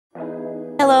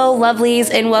Hello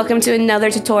lovelies, and welcome to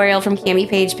another tutorial from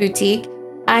CamiPaige Boutique.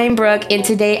 I'm Brooke, and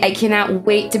today I cannot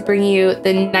wait to bring you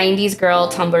the 90s girl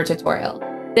tumbler tutorial.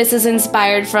 This is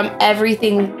inspired from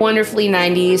everything wonderfully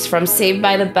 90s, from Saved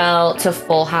by the Bell to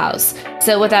Full House.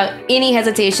 So without any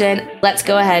hesitation, let's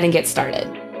go ahead and get started.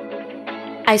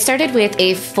 I started with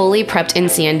a fully prepped and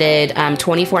sanded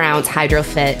 24-ounce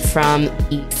HYDROFIT from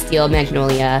the Steel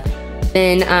Magnolia.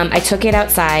 Then I took it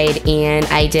outside and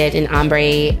I did an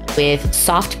ombre with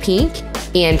soft pink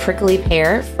and prickly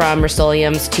pear from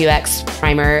Rustoleum's 2X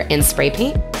primer and spray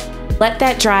paint. Let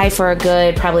that dry for a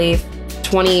good probably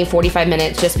 20-45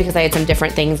 minutes just because I had some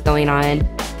different things going on.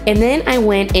 And then I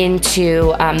went into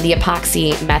the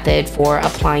epoxy method for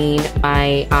applying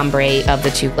my ombre of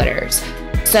the two glitters.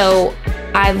 So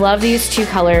I love these two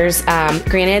colors.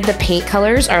 Granted, the paint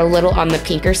colors are a little on the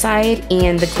pinker side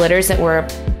and the glitters that we're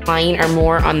applying are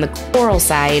more on the coral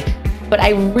side, but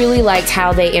I really liked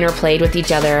how they interplayed with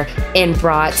each other and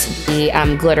brought the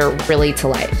glitter really to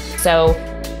life. So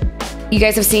you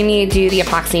guys have seen me do the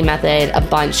epoxy method a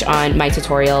bunch on my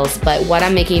tutorials, but what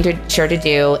I'm making sure to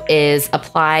do is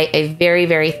apply a very,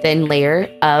 very thin layer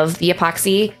of the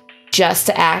epoxy just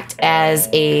to act as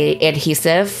an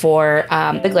adhesive for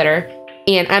the glitter.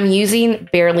 And I'm using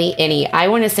barely any. I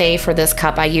want to say for this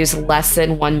cup, I use less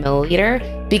than 1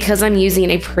 milliliter because I'm using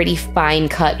a pretty fine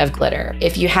cut of glitter.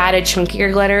 If you had a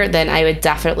chunkier glitter, then I would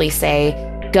definitely say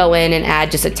go in and add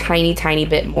just a tiny, tiny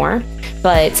bit more.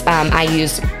 But I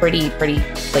use pretty,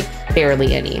 like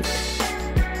barely any.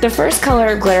 The first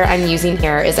color glitter I'm using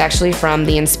here is actually from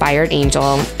the Inspired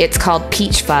Angel. It's called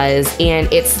Peach Fuzz,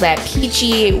 and it's that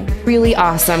peachy, really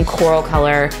awesome coral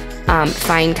color.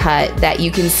 Fine cut that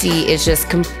you can see is just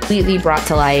completely brought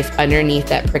to life underneath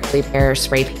that prickly pear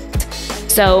spray paint.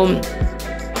 So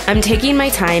I'm taking my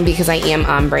time because I am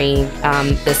ombreing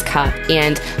this cup,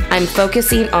 and I'm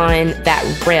focusing on that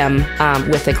rim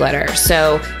with the glitter.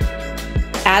 So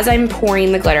as I'm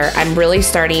pouring the glitter, I'm really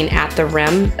starting at the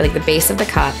rim, like the base of the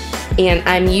cup, and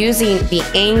I'm using the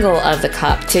angle of the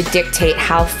cup to dictate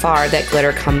how far that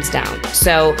glitter comes down.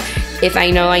 So if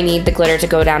I know I need the glitter to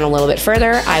go down a little bit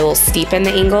further, I will steepen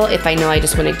the angle. If I know I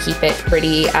just want to keep it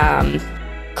pretty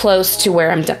close to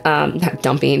where I'm not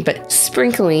dumping, but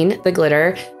sprinkling the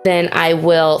glitter, then I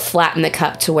will flatten the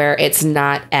cup to where it's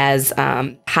not as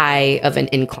high of an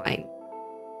incline.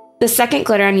 The second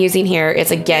glitter I'm using here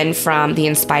is again from the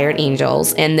Inspired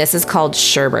Angels, and this is called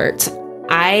Sherbert.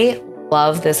 I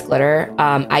love this glitter.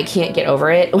 I can't get over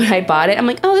it. When I bought it, I'm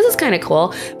like, oh, this is kind of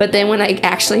cool. But then when I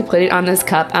actually put it on this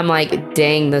cup, I'm like,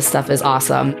 dang, this stuff is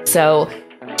awesome. So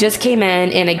just came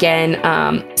in, and again,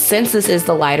 since this is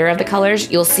the lighter of the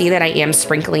colors, you'll see that I am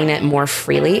sprinkling it more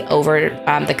freely over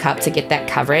the cup to get that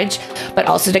coverage, but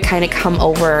also to kind of come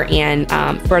over and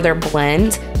further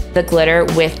blend the glitter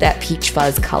with that peach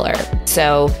fuzz color.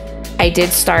 So I did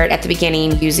start at the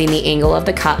beginning using the angle of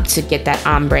the cup to get that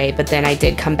ombre, but then I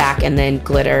did come back and then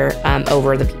glitter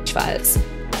over the peach fuzz.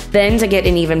 Then to get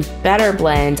an even better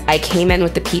blend, I came in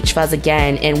with the peach fuzz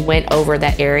again and went over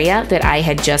that area that I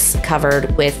had just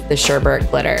covered with the Sherbert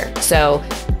glitter. So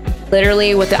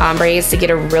literally with the ombres, to get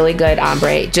a really good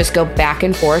ombre, just go back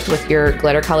and forth with your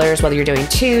glitter colors, whether you're doing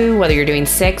 2, whether you're doing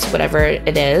 6, whatever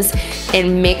it is,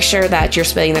 and make sure that you're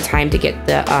spending the time to get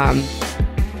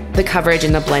the coverage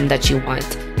and the blend that you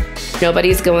want.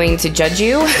 Nobody's going to judge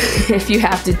you if you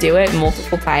have to do it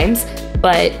multiple times,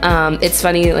 but it's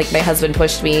funny, like my husband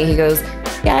pushed me, he goes,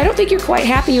 yeah, I don't think you're quite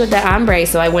happy with that ombre,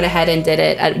 so I went ahead and did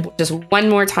it just one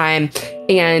more time,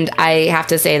 and I have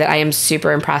to say that I am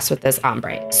super impressed with this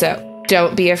ombre. So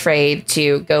don't be afraid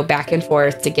to go back and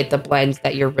forth to get the blend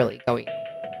that you're really going for.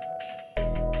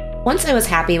 Once I was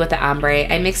happy with the ombre,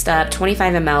 I mixed up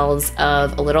 25 mLs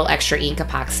of a little extra ink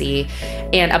epoxy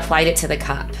and applied it to the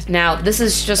cup. Now, this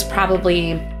is just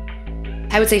probably,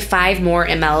 I would say 5 more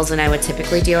mLs than I would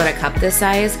typically do on a cup this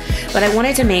size, but I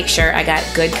wanted to make sure I got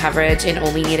good coverage and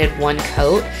only needed 1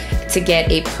 coat to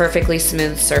get a perfectly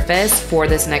smooth surface for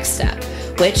this next step,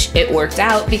 which it worked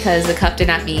out because the cup did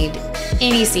not need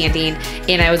any sanding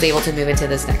and I was able to move into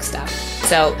this next step.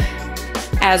 So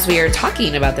as we are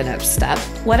talking about the next step,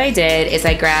 what I did is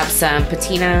I grabbed some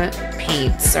Patina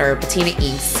paints or Patina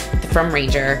Inks from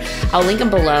Ranger. I'll link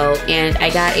them below, and I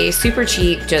got a super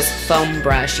cheap just foam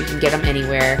brush. You can get them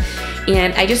anywhere.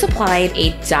 And I just applied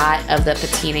a dot of the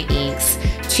Patina Inks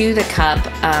to the cup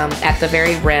at the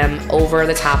very rim over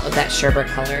the top of that Sherbert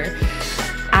color.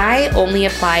 I only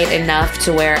applied enough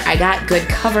to where I got good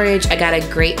coverage, I got a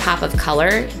great pop of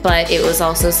color, but it was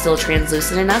also still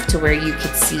translucent enough to where you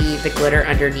could see the glitter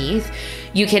underneath.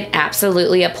 You can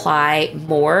absolutely apply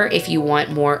more if you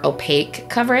want more opaque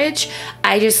coverage.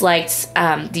 I just liked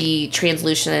the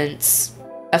translucent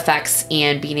effects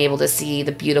and being able to see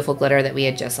the beautiful glitter that we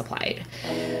had just applied.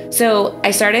 So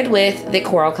I started with the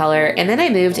coral color, and then I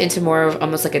moved into more of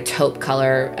almost like a taupe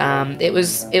color. It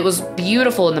was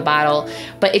beautiful in the bottle,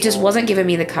 but it just wasn't giving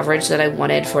me the coverage that I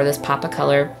wanted for this pop of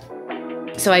color.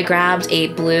 So I grabbed a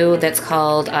blue that's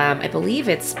called, I believe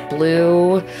it's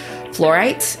blue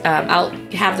fluorite. I'll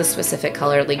have the specific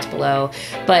color linked below,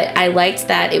 but I liked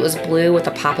that it was blue with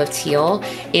a pop of teal,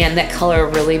 and that color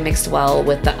really mixed well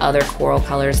with the other coral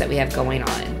colors that we have going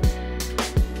on.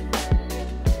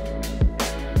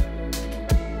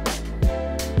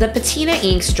 The Patina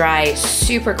Inks dry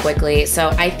super quickly, so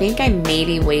I think I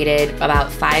maybe waited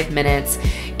about 5 minutes,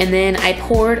 and then I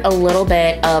poured a little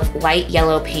bit of light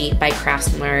yellow paint by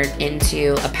Craftsman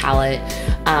into a palette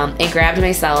and grabbed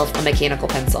myself a mechanical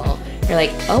pencil. You're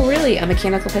like, oh really, a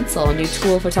mechanical pencil, a new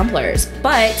tool for tumblers.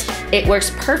 But it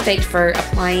works perfect for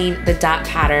applying the dot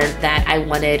pattern that I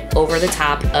wanted over the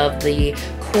top of the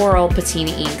coral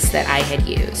Patina Inks that I had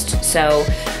used. So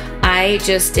I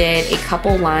just did a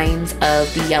couple lines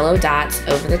of the yellow dots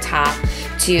over the top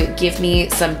to give me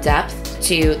some depth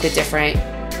to the different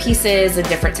pieces and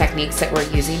different techniques that we're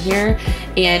using here.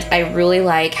 And I really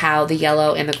like how the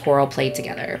yellow and the coral played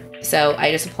together. So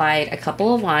I just applied a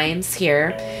couple of lines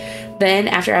here. Then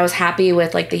after I was happy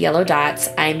with like the yellow dots,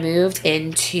 I moved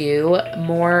into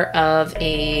more of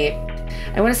a,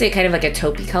 I want to say kind of like a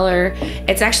taupey color.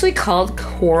 It's actually called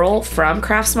Coral from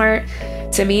Craftsmart.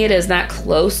 To me, it is not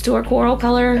close to a coral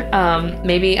color.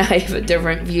 Maybe I have a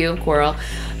different view of coral,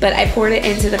 but I poured it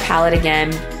into the palette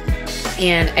again,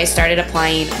 and I started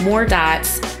applying more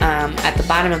dots at the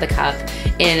bottom of the cup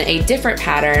in a different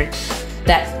pattern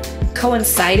that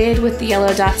coincided with the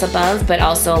yellow dots above, but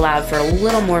also allowed for a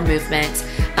little more movement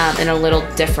and a little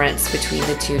difference between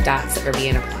the two dots that were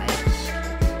being applied.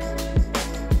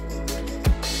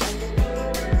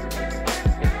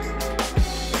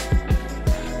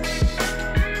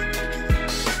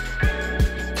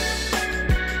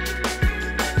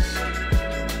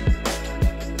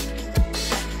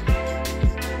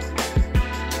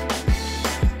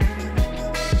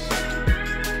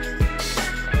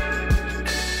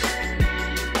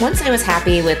 Once I was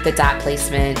happy with the dot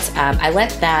placement, I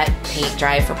let that paint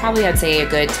dry for probably, I'd say, a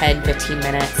good 10-15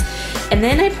 minutes. And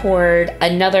then I poured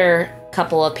another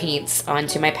couple of paints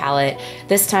onto my palette.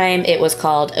 This time it was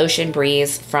called Ocean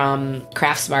Breeze from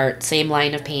Craftsmart, same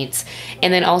line of paints.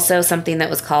 And then also something that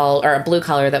was called, or a blue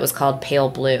color that was called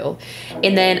Pale Blue.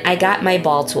 And then I got my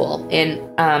ball tool. And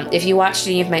if you watched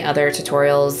any of my other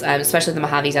tutorials, especially the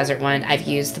Mojave Desert one, I've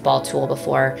used the ball tool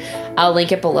before. I'll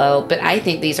link it below, but I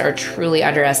think these are truly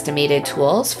underestimated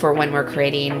tools for when we're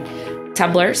creating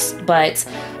tumblers. But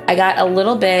I got a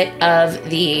little bit of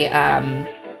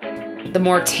the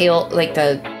more tail, like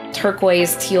the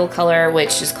turquoise teal color,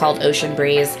 which is called Ocean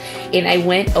Breeze. And I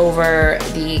went over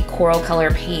the coral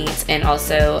color paint and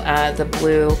also the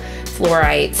blue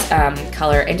fluorite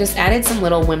color and just added some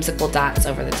little whimsical dots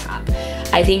over the top.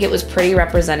 I think it was pretty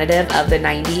representative of the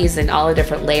 90s and all the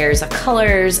different layers of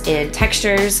colors and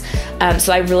textures.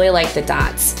 So I really liked the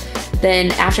dots.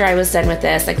 Then after I was done with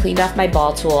this, I cleaned off my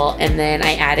ball tool and then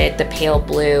I added the pale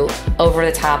blue over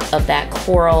the top of that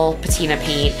coral patina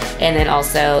paint and then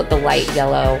also the light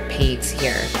yellow paint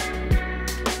here.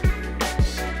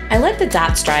 I let the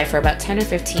dots dry for about 10 or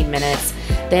 15 minutes.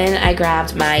 Then I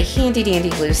grabbed my handy dandy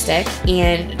glue stick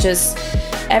and just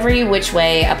every which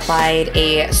way applied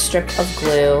a strip of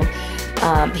glue.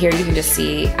 Here you can just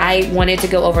see, I wanted to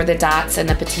go over the dots and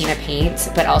the patina paint,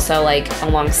 but also like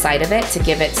alongside of it to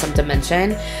give it some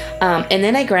dimension. And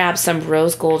then I grabbed some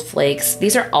rose gold flakes.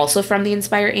 These are also from the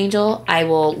Inspire Angel. I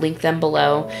will link them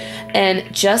below.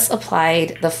 And just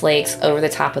applied the flakes over the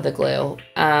top of the glue.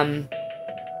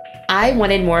 I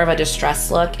wanted more of a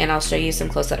distressed look, and I'll show you some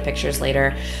close-up pictures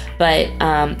later, but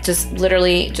just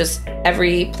literally just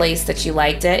every place that you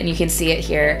liked it, and you can see it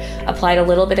here, applied a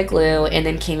little bit of glue and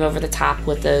then came over the top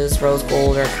with those rose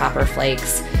gold or copper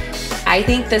flakes. I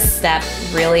think this step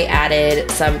really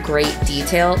added some great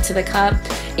detail to the cup,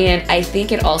 and I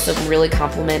think it also really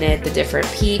complemented the different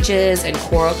peaches and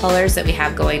coral colors that we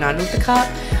have going on with the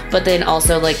cup, but then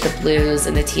also like the blues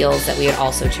and the teals that we had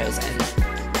also chosen.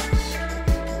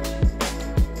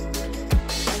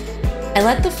 I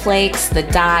let the flakes, the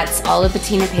dots, all the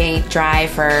patina paint dry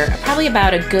for probably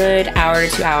about a good hour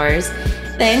to 2 hours.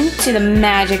 Then, to the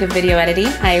magic of video editing,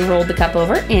 I rolled the cup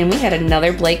over and we had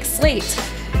another blank slate.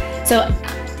 So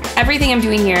everything I'm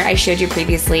doing here I showed you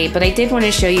previously, but I did want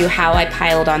to show you how I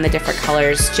piled on the different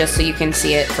colors just so you can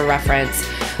see it for reference.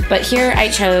 But here I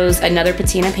chose another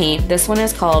patina paint. This one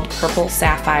is called Purple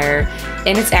Sapphire,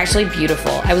 and it's actually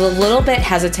beautiful. I was a little bit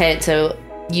hesitant to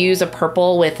use a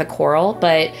purple with a coral,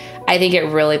 but I think it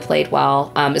really played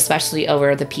well, especially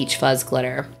over the peach fuzz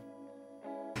glitter.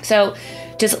 So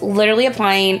just literally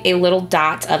applying a little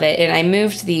dot of it, and I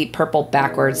moved the purple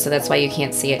backwards, so that's why you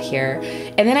can't see it here.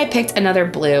 And then I picked another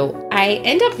blue. I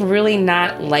end up really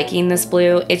not liking this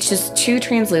blue. It's just too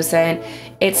translucent.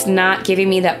 It's not giving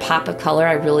me that pop of color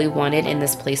I really wanted in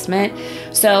this placement.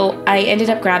 So I ended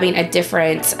up grabbing a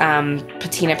different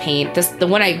patina paint. The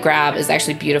one I grabbed is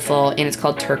actually beautiful, and it's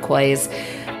called Turquoise.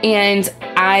 And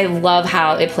I love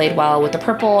how it played well with the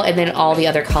purple and then all the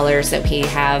other colors that we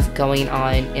have going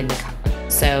on in the cup.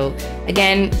 So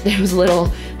again, it was a little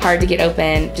hard to get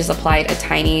open. Just applied a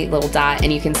tiny little dot,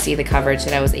 and you can see the coverage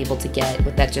that I was able to get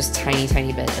with that just tiny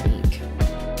bit of ink.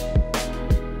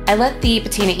 I let the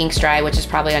Patina Inks dry, which is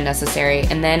probably unnecessary,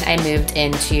 and then I moved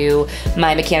into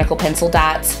my mechanical pencil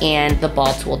dots and the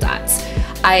ball tool dots.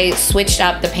 I switched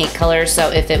up the paint colors,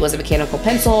 so if it was a mechanical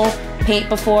pencil paint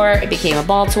before, it became a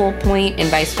ball tool point and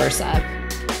vice versa.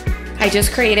 I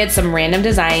just created some random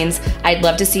designs. I'd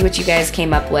love to see what you guys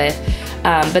came up with,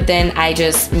 but then I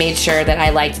just made sure that I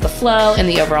liked the flow and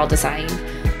the overall design.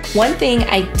 One thing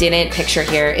I didn't picture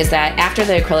here is that after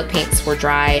the acrylic paints were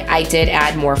dry, I did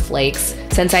add more flakes.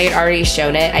 Since I had already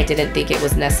shown it, I didn't think it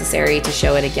was necessary to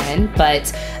show it again,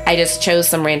 but I just chose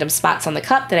some random spots on the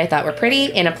cup that I thought were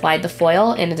pretty and applied the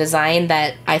foil in a design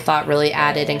that I thought really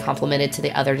added and complemented to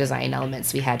the other design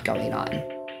elements we had going on.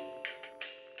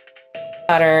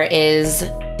 Daughter is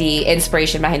the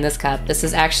inspiration behind this cup. This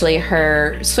is actually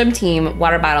her swim team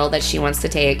water bottle that she wants to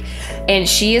take, and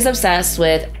she is obsessed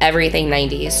with everything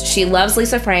 90s. She loves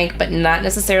Lisa Frank, but not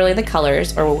necessarily the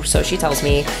colors, or so she tells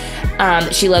me.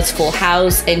 She loves Full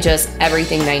House and just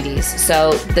everything 90s.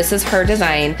 So this is her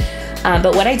design.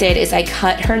 But what I did is I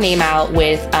cut her name out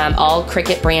with all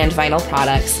Cricut brand vinyl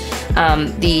products.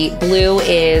 The blue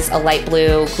is a light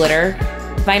blue glitter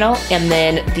vinyl, and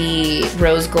then the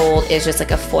rose gold is just like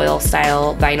a foil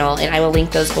style vinyl, and I will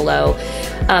link those below.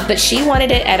 But she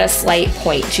wanted it at a slight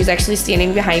point. She's actually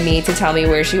standing behind me to tell me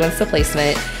where she wants the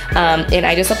placement, and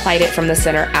I just applied it from the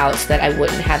center out so that I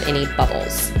wouldn't have any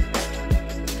bubbles.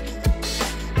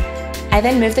 I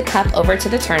then moved the cup over to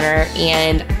the turner,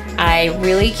 and I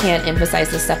really can't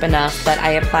emphasize this step enough, but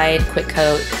I applied quick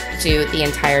coat to the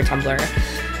entire tumbler.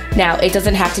 Now, it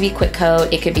doesn't have to be quick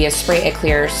coat. It could be a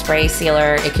clear spray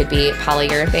sealer. It could be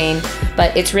polyurethane,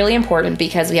 but it's really important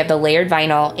because we have the layered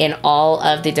vinyl in all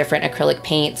of the different acrylic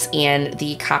paints and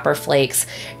the copper flakes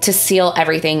to seal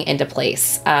everything into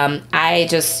place. I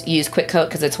just use quick coat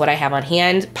because it's what I have on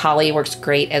hand. Poly works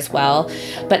great as well,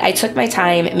 but I took my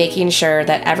time making sure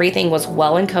that everything was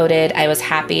well encoded. I was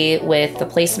happy with the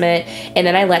placement, and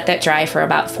then I let that dry for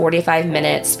about 45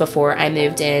 minutes before I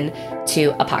moved in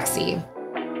to epoxy.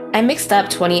 I mixed up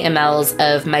 20 mLs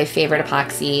of my favorite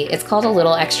epoxy. It's called A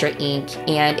Little Extra Ink,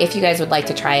 and if you guys would like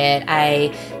to try it,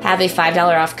 I have a $5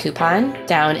 off coupon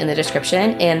down in the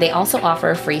description, and they also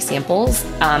offer free samples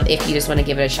if you just want to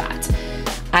give it a shot.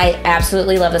 I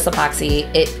absolutely love this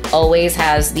epoxy. It always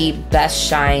has the best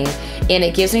shine, and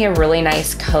it gives me a really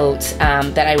nice coat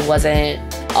that I wasn't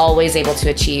always able to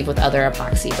achieve with other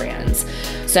epoxy brands.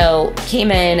 So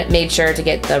came in, made sure to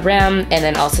get the rim and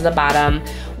then also the bottom,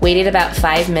 waited about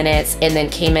 5 minutes, and then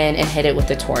came in and hit it with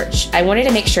the torch. I wanted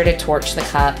to make sure to torch the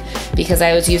cup because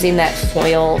I was using that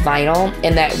foil vinyl,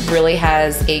 and that really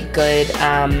has a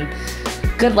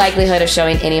good likelihood of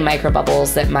showing any micro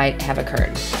bubbles that might have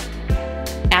occurred.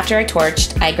 After I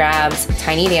torched, I grabbed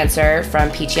Tiny Dancer from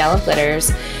Peachy Olive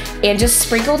Glitters and just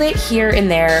sprinkled it here and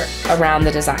there around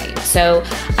the design. So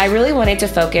I really wanted to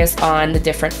focus on the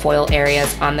different foil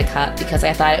areas on the cup because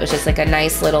I thought it was just like a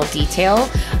nice little detail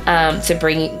to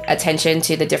bring attention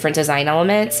to the different design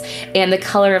elements, and the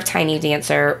color of Tiny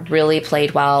Dancer really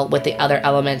played well with the other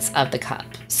elements of the cup.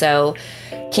 So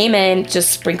came in,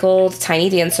 just sprinkled Tiny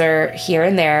Dancer here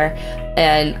and there,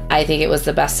 and I think it was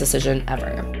the best decision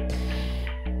ever.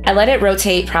 I let it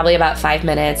rotate probably about 5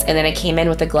 minutes, and then I came in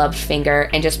with a gloved finger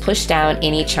and just pushed down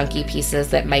any chunky pieces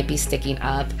that might be sticking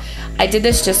up. I did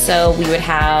this just so we would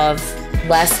have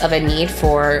less of a need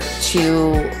for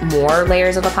 2 more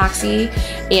layers of epoxy,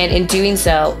 and in doing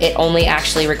so, it only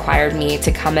actually required me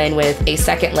to come in with a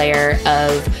second layer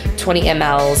of 20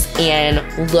 mLs,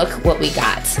 and look what we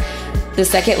got. The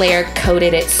second layer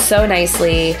coated it so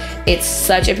nicely. It's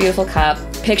such a beautiful cup.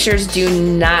 Pictures do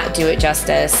not do it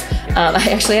justice. I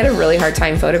actually had a really hard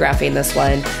time photographing this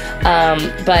one,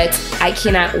 but I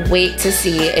cannot wait to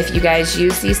see if you guys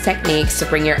use these techniques to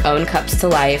bring your own cups to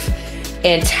life,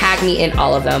 and tag me in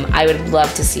all of them. I would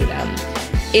love to see them.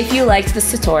 If you liked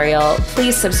this tutorial,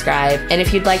 please subscribe, and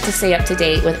if you'd like to stay up to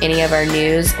date with any of our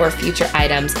news or future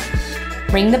items,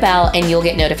 ring the bell and you'll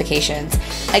get notifications.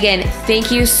 Again,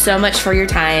 thank you so much for your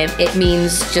time. It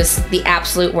means just the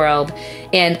absolute world,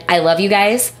 and I love you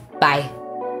guys. Bye.